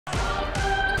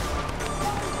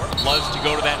Loves to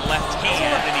go to that left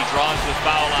hand, and he draws the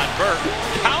foul on Burke.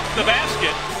 Count the basket.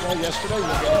 Well, yesterday,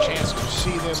 we'll get a chance to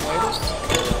see them later.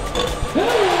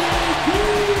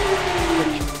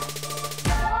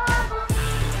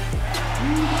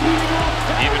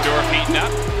 Devendorf heating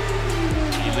up.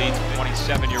 He leads the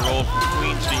 27-year-old from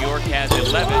Queens, New York, has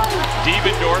 11.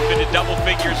 Devendorf into double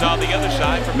figures on the other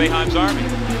side for Boeheim's Army.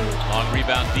 Long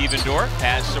rebound, Devendorf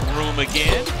has some room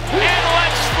again, and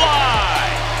let's fly!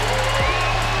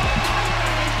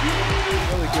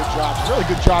 Really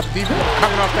good job, Devendorf,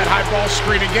 coming off that high ball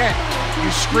screen again.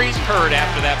 You screen Hurt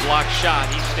after that block shot.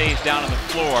 He stays down on the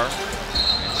floor,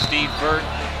 and Steve Burt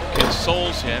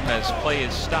consoles him as play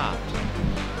is stopped.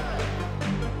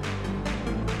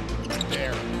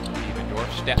 There.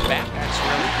 Devendorf step back. That's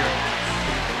really good.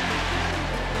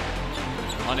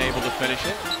 Unable to finish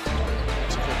it.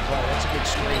 That's a good play. That's a good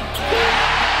screen.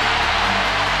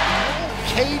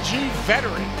 KG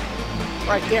veteran.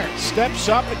 Right there. Steps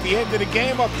up at the end of the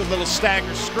game, up the little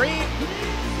stagger screen.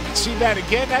 See that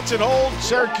again? That's an old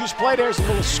Syracuse play. There's a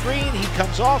little screen. He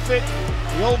comes off it.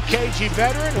 The old KG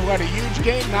veteran who had a huge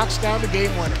game knocks down the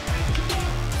game winner.